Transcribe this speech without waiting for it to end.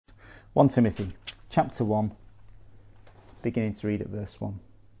1 Timothy chapter 1, beginning to read at verse 1.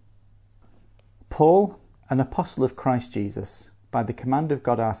 Paul, an apostle of Christ Jesus, by the command of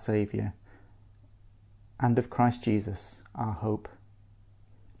God our Saviour, and of Christ Jesus our hope.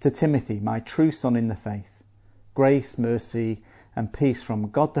 To Timothy, my true son in the faith, grace, mercy, and peace from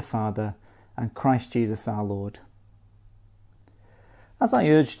God the Father and Christ Jesus our Lord. As I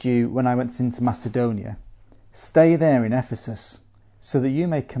urged you when I went into Macedonia, stay there in Ephesus, so that you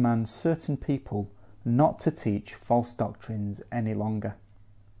may command certain people not to teach false doctrines any longer,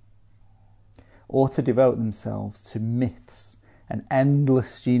 or to devote themselves to myths and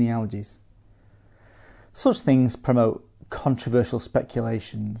endless genealogies. Such things promote controversial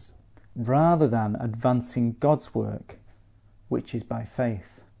speculations rather than advancing God's work, which is by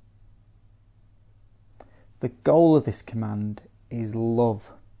faith. The goal of this command is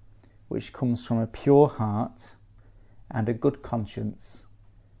love, which comes from a pure heart and a good conscience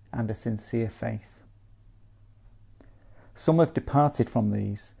and a sincere faith. Some have departed from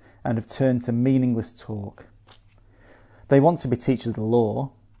these and have turned to meaningless talk. They want to be teachers of the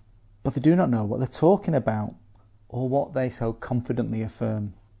law, but they do not know what they're talking about or what they so confidently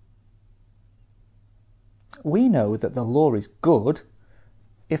affirm. We know that the law is good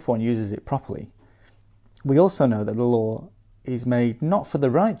if one uses it properly. We also know that the law is made not for the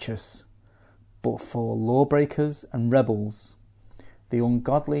righteous, but for lawbreakers and rebels, the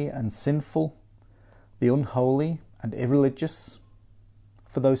ungodly and sinful, the unholy and irreligious,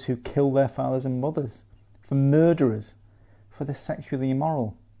 for those who kill their fathers and mothers, for murderers, for the sexually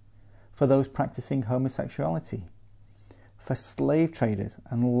immoral, for those practicing homosexuality, for slave traders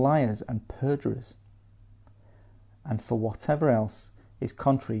and liars and perjurers, and for whatever else is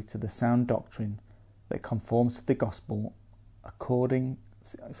contrary to the sound doctrine that conforms to the gospel concerning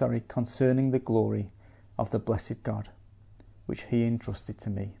the glory of the blessed God, which he entrusted to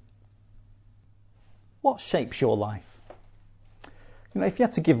me. What shapes your life? If you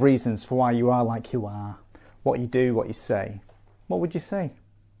had to give reasons for why you are like you are, what you do, what you say, what would you say?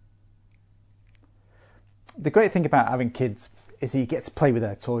 The great thing about having kids is you get to play with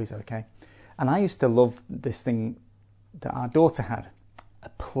their toys, okay? And I used to love this thing that our daughter had, a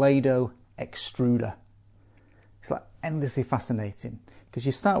Play-Doh extruder. It's like endlessly fascinating because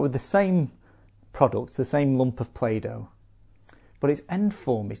you start with the same product, the same lump of Play-Doh, but its end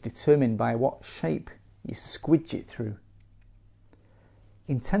form is determined by what shape you squidge it through,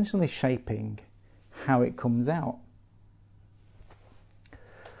 intentionally shaping how it comes out.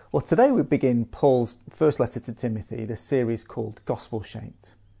 Well, today we begin Paul's first letter to Timothy, the series called Gospel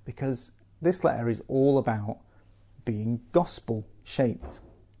Shaped, because this letter is all about being gospel shaped.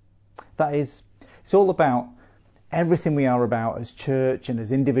 That is, it's all about everything we are about as church and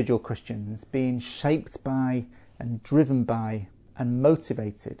as individual Christians being shaped by and driven by and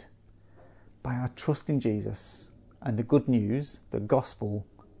motivated by our trust in Jesus and the good news, the gospel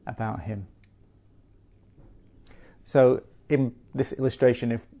about him. So in this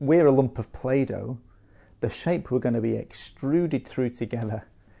illustration, if we're a lump of Play-Doh, the shape we're going to be extruded through together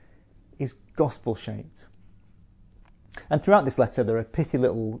is gospel shaped. And throughout this letter there are pithy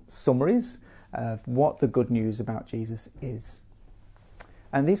little summaries of what the good news about Jesus is.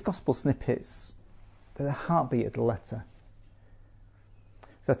 And these gospel snippets, they're the heartbeat of the letter.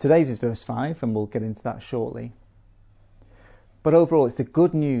 So today's is verse 5, and we'll get into that shortly. But overall, it's the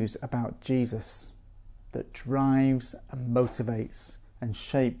good news about Jesus that drives and motivates and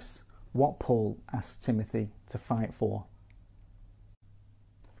shapes what Paul asks Timothy to fight for.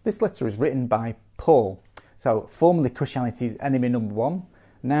 This letter is written by Paul, so formerly Christianity's enemy number one,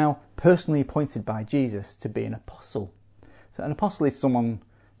 now personally appointed by Jesus to be an apostle. So an apostle is someone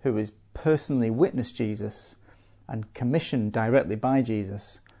who has personally witnessed Jesus and commissioned directly by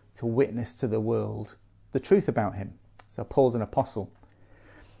Jesus to witness to the world the truth about him. So Paul's an apostle.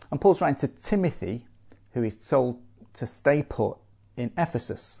 And Paul's writing to Timothy, who is told to stay put in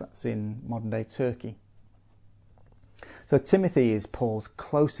Ephesus, that's in modern day Turkey. So Timothy is Paul's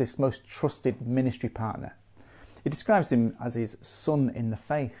closest, most trusted ministry partner. He describes him as his son in the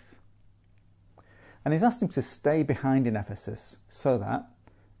faith. And he's asked him to stay behind in Ephesus so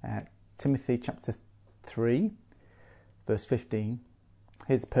that, Timothy chapter 3, verse 15,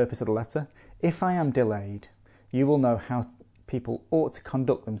 here's the purpose of the letter. If I am delayed, you will know how people ought to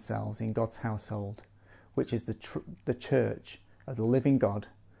conduct themselves in God's household, which is the church of the living God,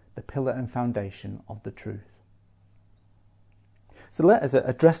 the pillar and foundation of the truth. So the letter is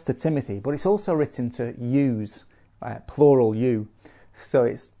addressed to Timothy, but it's also written to yous, plural you. So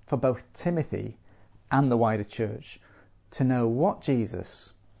it's for both Timothy and the wider church to know what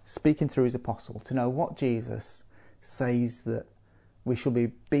Jesus, speaking through his apostle, to know what Jesus says that we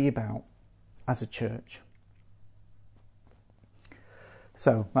should be about as a church.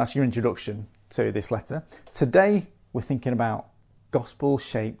 So that's your introduction to this letter. Today we're thinking about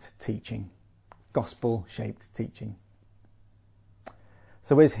gospel-shaped teaching. Gospel-shaped teaching.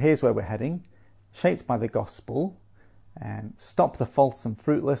 So here's where we're heading. Shaped by the gospel, stop the false and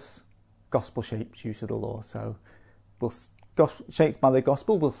fruitless, gospel-shaped use of the law. So shaped by the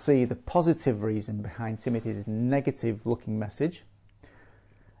gospel, we'll see the positive reason behind Timothy's negative-looking message.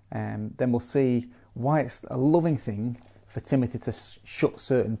 Then we'll see why it's a loving thing for Timothy to shut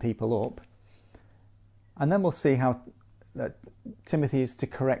certain people up. And then we'll see how Timothy is to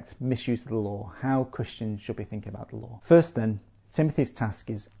correct misuse of the law, how Christians should be thinking about the law. First then, Timothy's task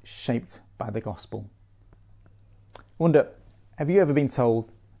is shaped by the gospel. I wonder, have you ever been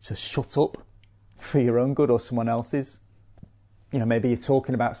told to shut up for your own good or someone else's? Maybe you're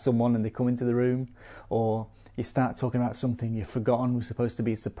talking about someone and they come into the room, or you start talking about something you've forgotten was supposed to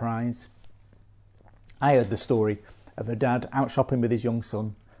be a surprise. I heard the story of a dad out shopping with his young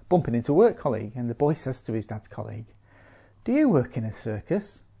son, bumping into a work colleague, and the boy says to his dad's colleague, "Do you work in a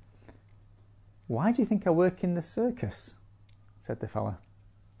circus?" "Why do you think I work in the circus?" said the fella.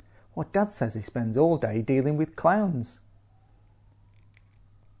 "Well, Dad says he spends all day dealing with clowns."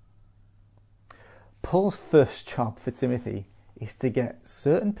 Paul's first job for Timothy is to get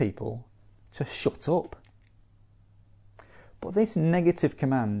certain people to shut up. But this negative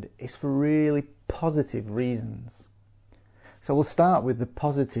command is for really positive reasons. So we'll start with the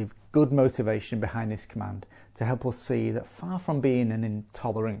positive, good motivation behind this command to help us see that far from being an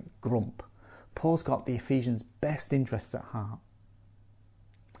intolerant grump, Paul's got the Ephesians' best interests at heart.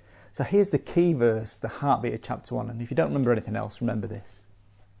 So here's the key verse, the heartbeat of chapter 1, and if you don't remember anything else, remember this.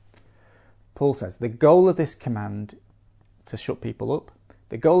 Paul says, the goal of this command to shut people up,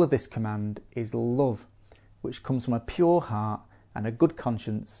 the goal of this command is love, which comes from a pure heart and a good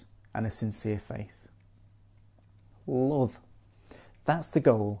conscience and a sincere faith. Love. That's the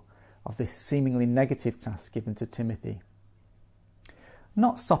goal of this seemingly negative task given to Timothy.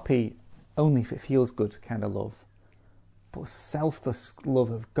 Not soppy, only if it feels good kind of love, but selfless love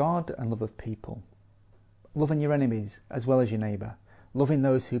of God and love of people. Loving your enemies as well as your neighbour, loving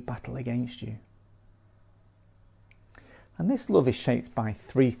those who battle against you. And this love is shaped by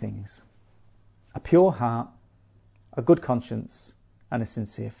three things: a pure heart, a good conscience, and a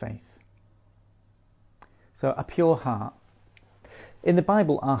sincere faith. So a pure heart. In the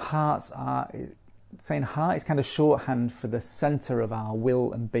Bible, our hearts are, saying heart is kind of shorthand for the centre of our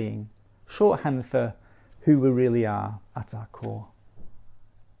will and being, shorthand for who we really are at our core.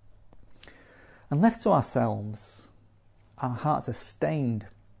 And left to ourselves, our hearts are stained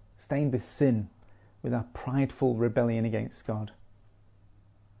with sin, with our prideful rebellion against God.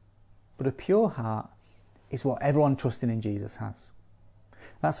 But a pure heart is what everyone trusting in Jesus has.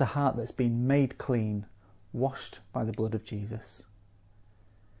 That's a heart that's been made clean, washed by the blood of Jesus.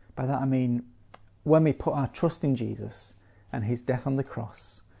 By that I mean, when we put our trust in Jesus and his death on the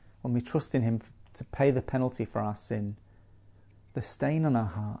cross, when we trust in him to pay the penalty for our sin, the stain on our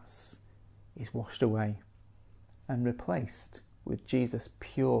hearts is washed away and replaced with Jesus'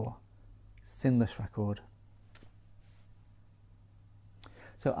 pure, sinless record.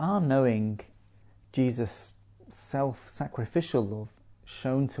 So our knowing Jesus' self-sacrificial love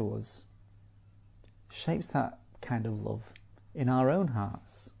shown to us shapes that kind of love in our own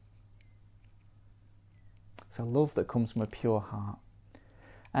hearts. It's a love that comes from a pure heart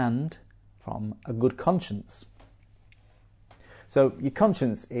and from a good conscience. So your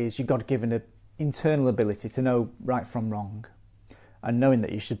conscience is your God-given internal ability to know right from wrong and knowing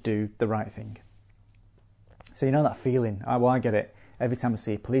that you should do the right thing. So you know that feeling. I get it. Every time I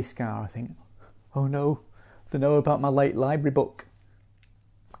see a police car, I think, oh no, they know about my late library book.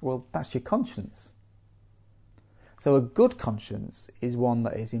 Well, that's your conscience. So a good conscience is one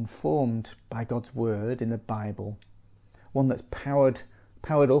that is informed by God's word in the Bible, one that's powered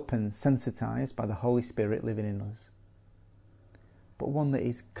up and sensitised by the Holy Spirit living in us, but one that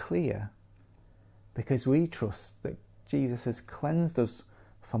is clear because we trust that Jesus has cleansed us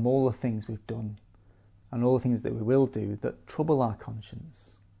from all the things we've done and all the things that we will do that trouble our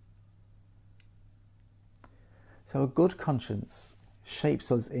conscience. So a good conscience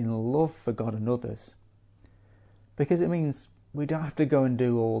shapes us in love for God and others, because it means we don't have to go and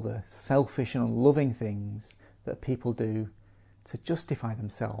do all the selfish and unloving things that people do to justify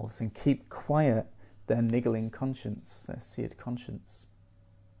themselves and keep quiet their niggling conscience, their seared conscience.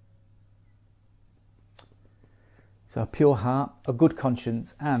 So a pure heart, a good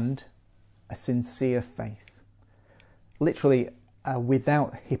conscience, and a sincere faith. Literally a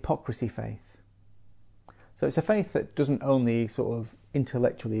without hypocrisy faith. So it's a faith that doesn't only sort of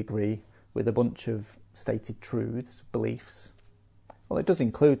intellectually agree with a bunch of stated truths, beliefs. Well, it does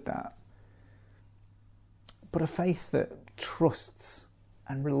include that. But a faith that trusts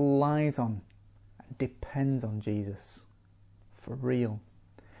and relies on and depends on Jesus for real.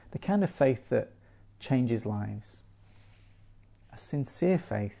 The kind of faith that changes lives. A sincere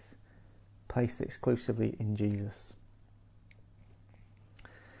faith placed exclusively in Jesus.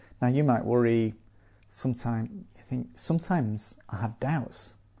 Now you might worry, sometimes I have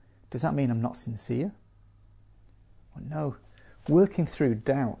doubts. Does that mean I'm not sincere? Well, no. Working through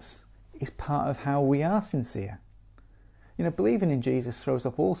doubts is part of how we are sincere. Believing in Jesus throws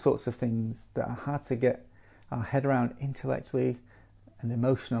up all sorts of things that are hard to get our head around intellectually and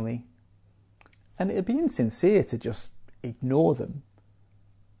emotionally. And it'd be insincere to just ignore them,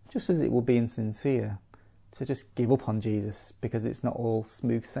 just as it will be insincere to just give up on Jesus because it's not all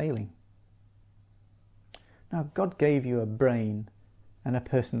smooth sailing. Now, God gave you a brain and a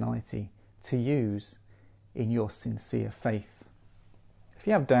personality to use in your sincere faith. If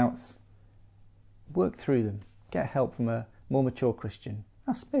you have doubts, work through them. Get help from a more mature Christian.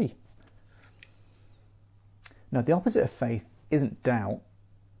 Ask me. Now, the opposite of faith isn't doubt.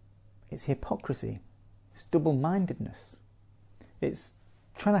 It's hypocrisy. It's double-mindedness. It's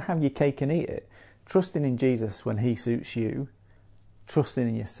trying to have your cake and eat it. Trusting in Jesus when he suits you. Trusting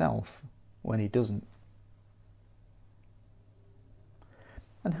in yourself when he doesn't.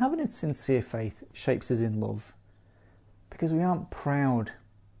 And having a sincere faith shapes us in love because we aren't proud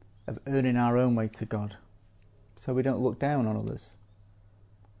of earning our own way to God, so we don't look down on others.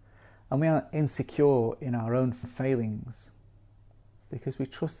 And we aren't insecure in our own failings because we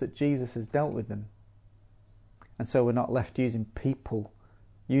trust that Jesus has dealt with them. And so we're not left using people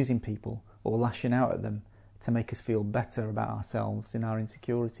or lashing out at them to make us feel better about ourselves in our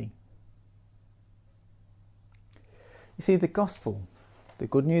insecurity. You see, the gospel, the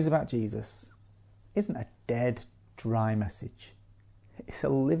good news about Jesus, isn't a dead, dry message. It's a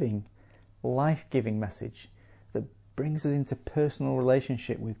living, life-giving message that brings us into personal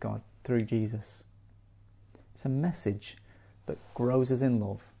relationship with God through Jesus. It's a message that grows us in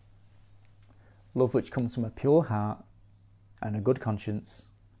love. Love which comes from a pure heart and a good conscience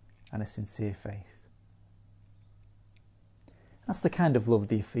and a sincere faith. That's the kind of love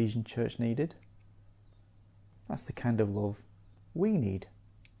the Ephesian church needed. That's the kind of love we need.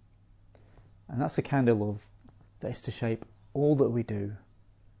 And that's the kind of love that is to shape all that we do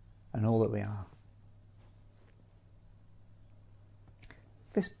and all that we are.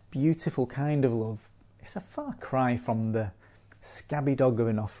 This beautiful kind of love is a far cry from the scabby dog of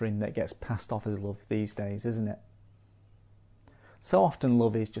an offering that gets passed off as love these days, isn't it? So often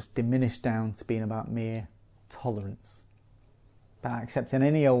love is just diminished down to being about mere tolerance, about accepting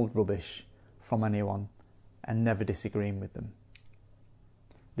any old rubbish from anyone and never disagreeing with them.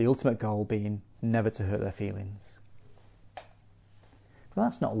 The ultimate goal being never to hurt their feelings. But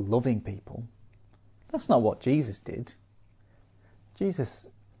that's not loving people. That's not what Jesus did. Jesus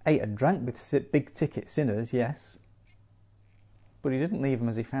ate and drank with big ticket sinners, yes, but he didn't leave them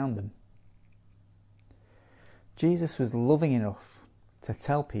as he found them. Jesus was loving enough to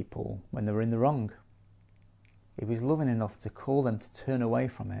tell people when they were in the wrong. He was loving enough to call them to turn away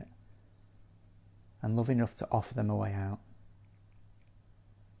from it, and loving enough to offer them a way out.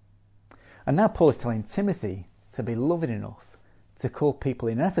 And now Paul is telling Timothy to be loving enough to call people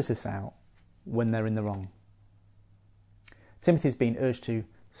in Ephesus out when they're in the wrong. Timothy's been urged to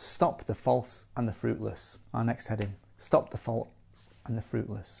stop the false and the fruitless. Our next heading, stop the false and the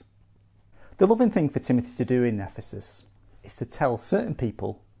fruitless. The loving thing for Timothy to do in Ephesus is to tell certain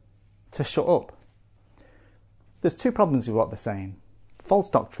people to shut up. There's two problems with what they're saying: false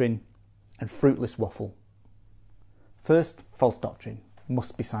doctrine and fruitless waffle. First, false doctrine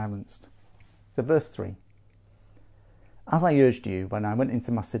must be silenced. So verse 3. As I urged you when I went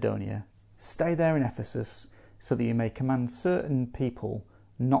into Macedonia, stay there in Ephesus so that you may command certain people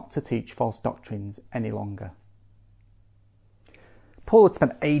not to teach false doctrines any longer. Paul had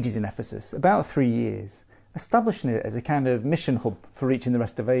spent ages in Ephesus, about 3 years, establishing it as a kind of mission hub for reaching the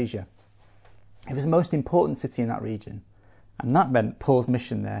rest of Asia. It was the most important city in that region, and that meant Paul's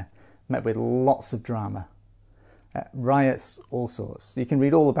mission there met with lots of drama. Riots, all sorts. You can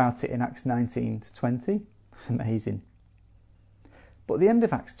read all about it in Acts 19 to 20. It's amazing. But at the end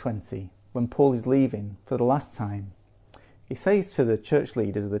of Acts 20, when Paul is leaving for the last time, he says to the church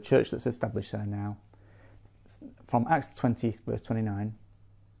leaders of the church that's established there now, from Acts 20, verse 29,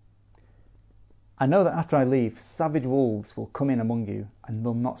 I know that after I leave, savage wolves will come in among you and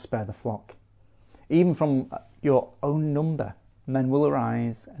will not spare the flock. Even from your own number, men will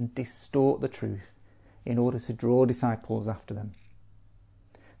arise and distort the truth in order to draw disciples after them.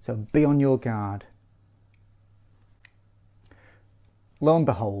 So be on your guard. Lo and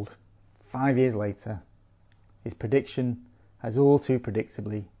behold, 5 years later, his prediction has all too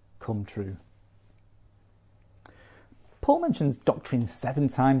predictably come true. Paul mentions doctrine 7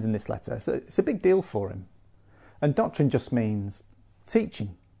 times in this letter, so it's a big deal for him. And doctrine just means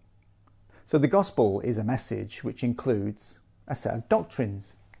teaching. So the gospel is a message which includes a set of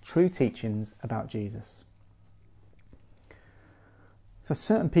doctrines, true teachings about Jesus. So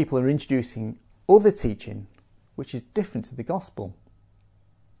certain people are introducing other teaching which is different to the gospel.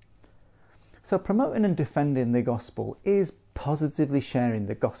 So promoting and defending the gospel is positively sharing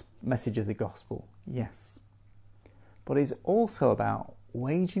the message of the gospel, yes. But it's also about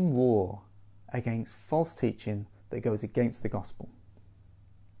waging war against false teaching that goes against the gospel.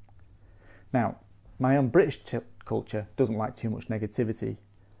 Now, my own British culture doesn't like too much negativity,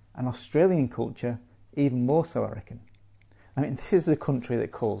 and Australian culture even more so, I reckon. I mean, this is a country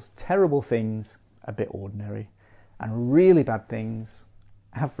that calls terrible things a bit ordinary and really bad things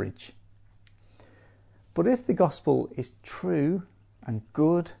average. But if the gospel is true and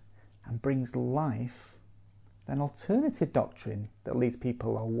good and brings life, then alternative doctrine that leads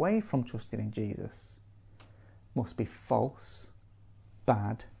people away from trusting in Jesus must be false,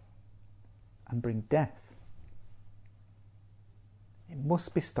 bad, and bring death. It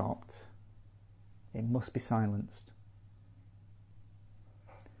must be stopped. It must be silenced.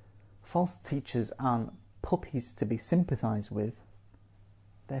 False teachers aren't puppies to be sympathised with.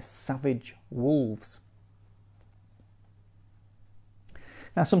 They're savage wolves.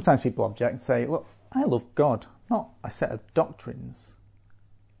 Now, sometimes people object and say, look, I love God, not a set of doctrines.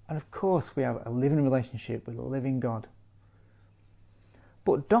 And of course, we have a living relationship with a living God.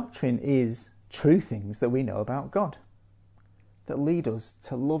 But doctrine is true things that we know about God, that lead us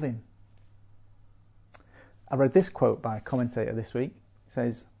to love Him. I read this quote by a commentator this week. It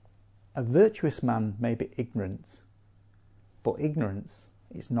says, "A virtuous man may be ignorant, but ignorance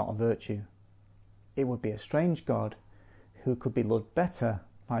is not a virtue. It would be a strange God who could be loved better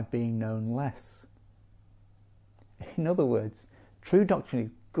by being known less." In other words, true doctrine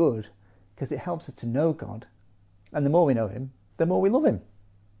is good because it helps us to know God, and the more we know Him, the more we love Him.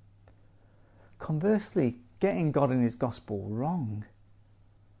 Conversely, getting God and His gospel wrong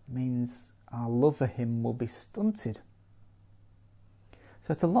means our love for Him will be stunted.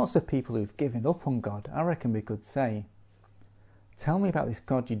 So to lots of people who've given up on God, I reckon we could say, tell me about this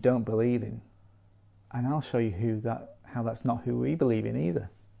God you don't believe in, and I'll show you how that's not who we believe in either.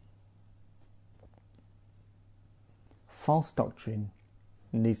 False doctrine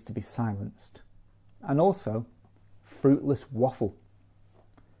needs to be silenced, and also fruitless waffle.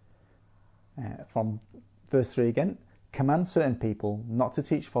 From verse 3 again, command certain people not to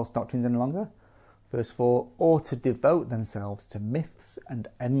teach false doctrines any longer. Verse 4, or to devote themselves to myths and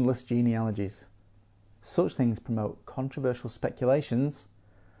endless genealogies. Such things promote controversial speculations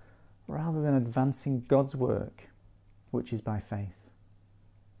rather than advancing God's work, which is by faith.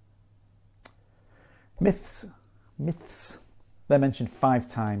 Myths, they're mentioned 5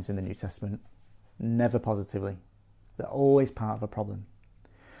 times in the New Testament, never positively. They're always part of a problem.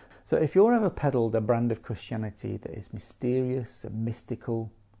 So if you're ever peddled a brand of Christianity that is mysterious and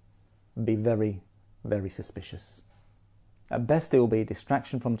mystical, be very, very suspicious. At best it will be a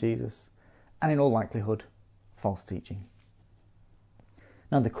distraction from Jesus, and in all likelihood, false teaching.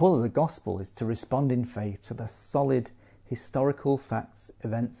 Now the call of the gospel is to respond in faith to the solid historical facts,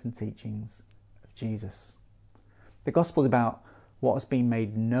 events and teachings of Jesus. The gospel is about what has been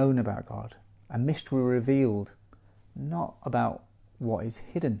made known about God, a mystery revealed, not about what is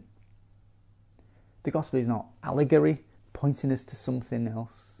hidden. The gospel is not allegory pointing us to something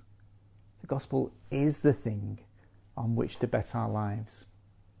else. The gospel is the thing on which to bet our lives.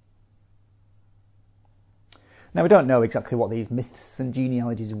 Now we don't know exactly what these myths and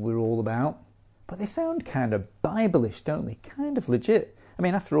genealogies were all about, but they sound kind of Bible-ish, don't they? Kind of legit. I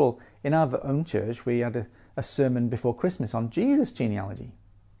mean, after all, in our own church we had a sermon before Christmas on Jesus' genealogy.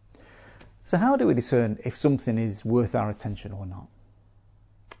 So how do we discern if something is worth our attention or not?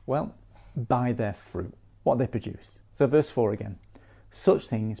 Well, by their fruit, what they produce. So verse 4 again. Such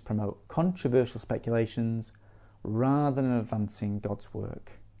things promote controversial speculations rather than advancing God's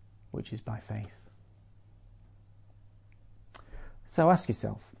work, which is by faith. So ask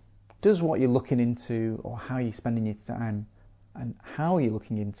yourself, does what you're looking into or how you're spending your time and how you're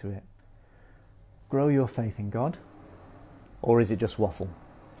looking into it grow your faith in God, or is it just waffle?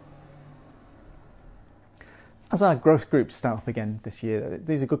 As our growth groups start up again this year,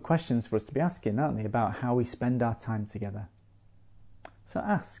 these are good questions for us to be asking, aren't they, about how we spend our time together. So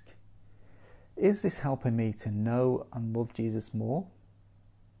ask, Is this helping me to know and love Jesus more?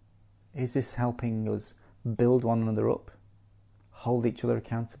 Is this helping us build one another up, hold each other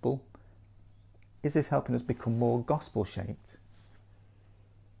accountable? Is this helping us become more gospel-shaped?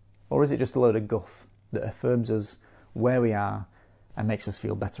 Or is it just a load of guff that affirms us where we are and makes us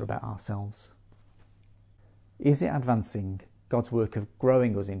feel better about ourselves? Is it advancing God's work of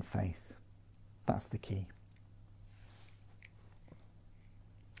growing us in faith? That's the key.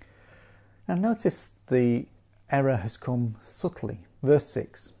 Now notice the error has come subtly. Verse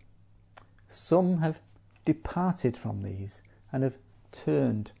 6. Some have departed from these and have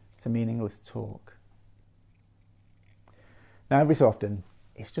turned to meaningless talk. Now every so often,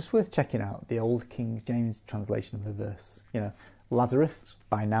 it's just worth checking out the old King James translation of the verse. Lazarus,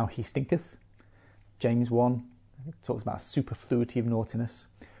 by now he stinketh. James 1 talks about superfluity of naughtiness.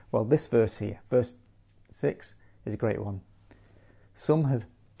 Well, this verse here, verse 6, is a great one. Some have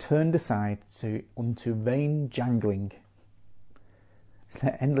turned aside unto vain jangling.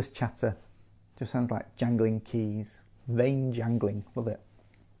 Their endless chatter just sounds like jangling keys. Vain jangling, love it.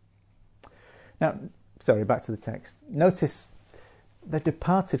 Now, back to the text. Notice they've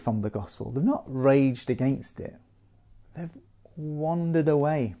departed from the gospel. They've not raged against it. They've wandered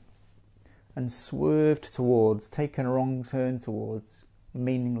away and swerved towards, taken a wrong turn towards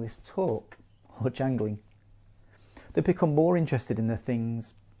meaningless talk or jangling. They've become more interested in the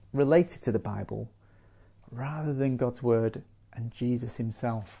things related to the Bible rather than God's word and Jesus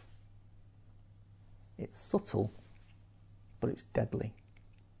himself. It's subtle, but it's deadly.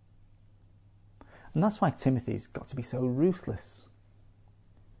 And that's why Timothy's got to be so ruthless.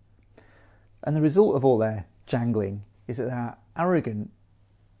 And the result of all their jangling is that they're arrogant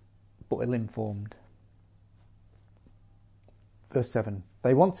but ill-informed. Verse 7.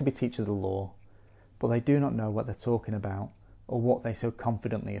 They want to be teachers of the law, but they do not know what they're talking about or what they so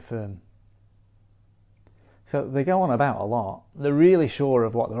confidently affirm. So they go on about a lot. They're really sure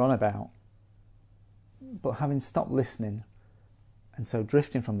of what they're on about. But having stopped listening and so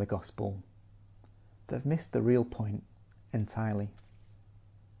drifting from the gospel, they've missed the real point entirely.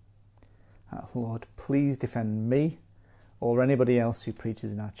 Lord, please defend me or anybody else who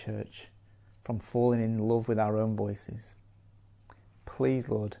preaches in our church from falling in love with our own voices. Please,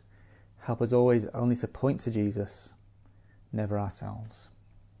 Lord, help us always only to point to Jesus, never ourselves.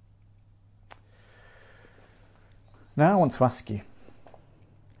 Now I want to ask you,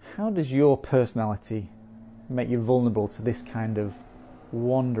 how does your personality make you vulnerable to this kind of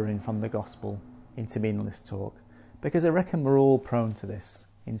wandering from the gospel into meaningless talk? Because I reckon we're all prone to this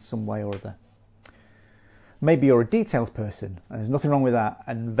in some way or other. Maybe you're a details person, and there's nothing wrong with that,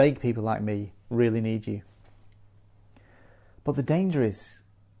 and vague people like me really need you. But the danger is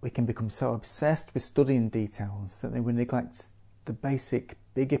we can become so obsessed with studying details that we neglect the basic,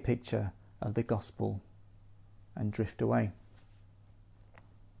 bigger picture of the gospel and drift away.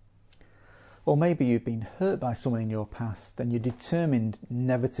 Or maybe you've been hurt by someone in your past and you're determined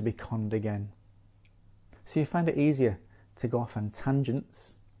never to be conned again. So you find it easier to go off on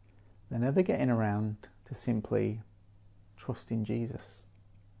tangents than ever getting around to simply trusting Jesus.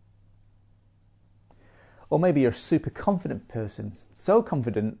 Or maybe you're a super confident person, so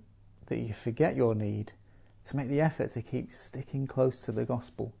confident that you forget your need to make the effort to keep sticking close to the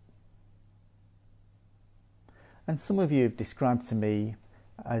gospel. And some of you have described to me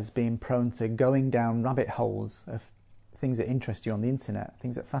as being prone to going down rabbit holes of things that interest you on the internet,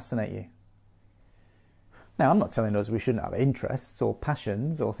 things that fascinate you. Now, I'm not telling us we shouldn't have interests or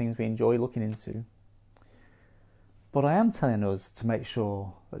passions or things we enjoy looking into. But I am telling us to make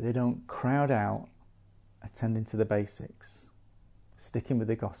sure that they don't crowd out attending to the basics, sticking with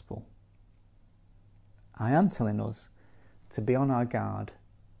the gospel. I am telling us to be on our guard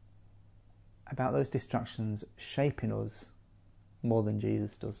about those distractions shaping us more than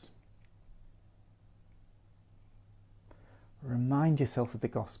Jesus does. Remind yourself of the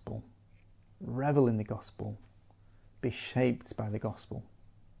gospel. Revel in the gospel. Be shaped by the gospel.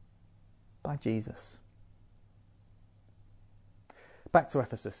 By Jesus. Back to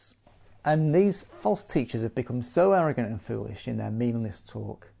Ephesus. And these false teachers have become so arrogant and foolish in their meaningless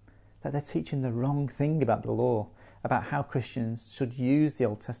talk that they're teaching the wrong thing about the law, about how Christians should use the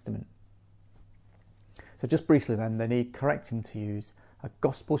Old Testament. So just briefly then, they need correcting to use a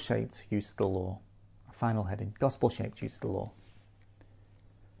gospel-shaped use of the law. A final heading, gospel-shaped use of the law.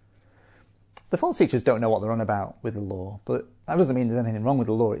 The false teachers don't know what they're on about with the law, but that doesn't mean there's anything wrong with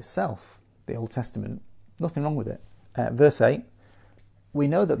the law itself, the Old Testament. Nothing wrong with it. Verse 8, we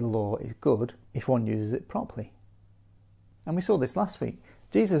know that the law is good if one uses it properly. And we saw this last week.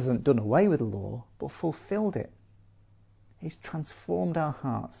 Jesus hasn't done away with the law, but fulfilled it. He's transformed our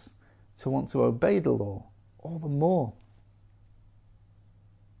hearts to want to obey the law all the more.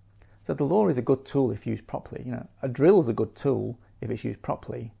 So the law is a good tool if used properly. A drill is a good tool if it's used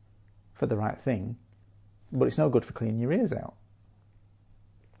properly for the right thing, but it's no good for cleaning your ears out.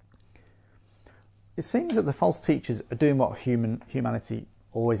 It seems that the false teachers are doing what humanity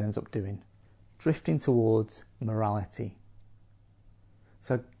always ends up doing, drifting towards morality.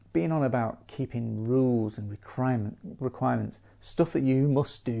 So being on about keeping rules and requirements, stuff that you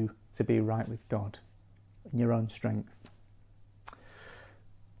must do to be right with God in your own strength.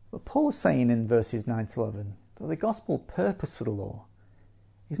 But Paul is saying in verses 9 to 11 that the gospel purpose for the law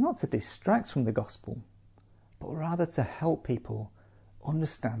is not to distract from the gospel, but rather to help people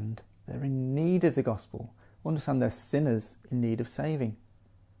understand they're in need of the gospel, understand they're sinners in need of saving.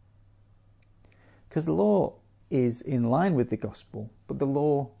 Because the law is in line with the gospel, but the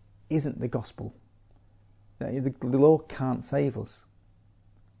law isn't the gospel. The law can't save us.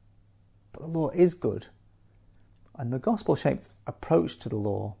 But the law is good. And the gospel-shaped approach to the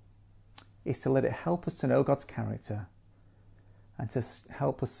law is to let it help us to know God's character and to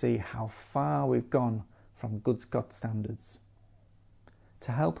help us see how far we've gone from good God standards.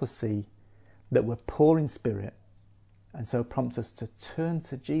 To help us see that we're poor in spirit and so prompt us to turn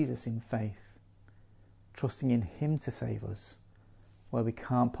to Jesus in faith, trusting in Him to save us where we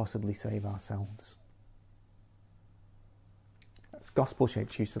can't possibly save ourselves. That's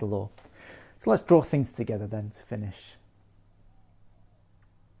gospel-shaped use of the law. So let's draw things together then to finish.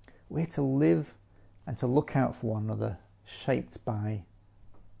 We're to live and to look out for one another, shaped by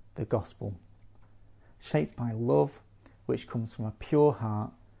the gospel, shaped by love, which comes from a pure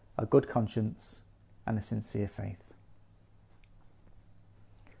heart, a good conscience, and a sincere faith.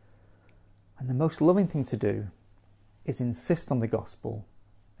 And the most loving thing to do is insist on the gospel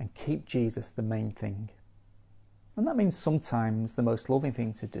and keep Jesus the main thing. And that means sometimes the most loving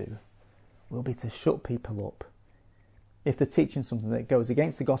thing to do will be to shut people up if they're teaching something that goes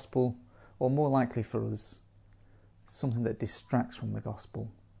against the gospel, or more likely for us, something that distracts from the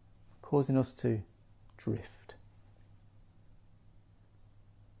gospel, causing us to drift.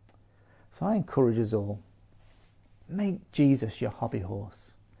 So I encourage us all, make Jesus your hobby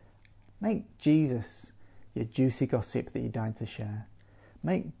horse. Make Jesus your juicy gossip that you're dying to share.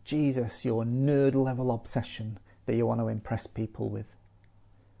 Make Jesus your nerd-level obsession that you want to impress people with.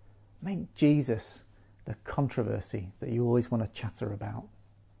 Make Jesus the controversy that you always want to chatter about.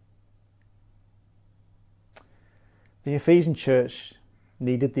 The Ephesian church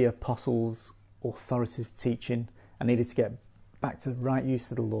needed the apostles' authoritative teaching and needed to get back to the right use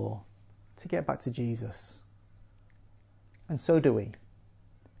of the law, to get back to Jesus. And so do we.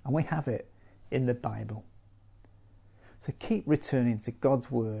 And we have it in the Bible. So keep returning to God's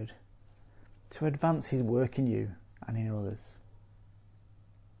word to advance His work in you and in others.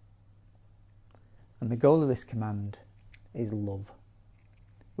 And the goal of this command is love,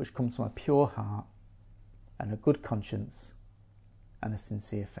 which comes from a pure heart and a good conscience and a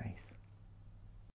sincere faith.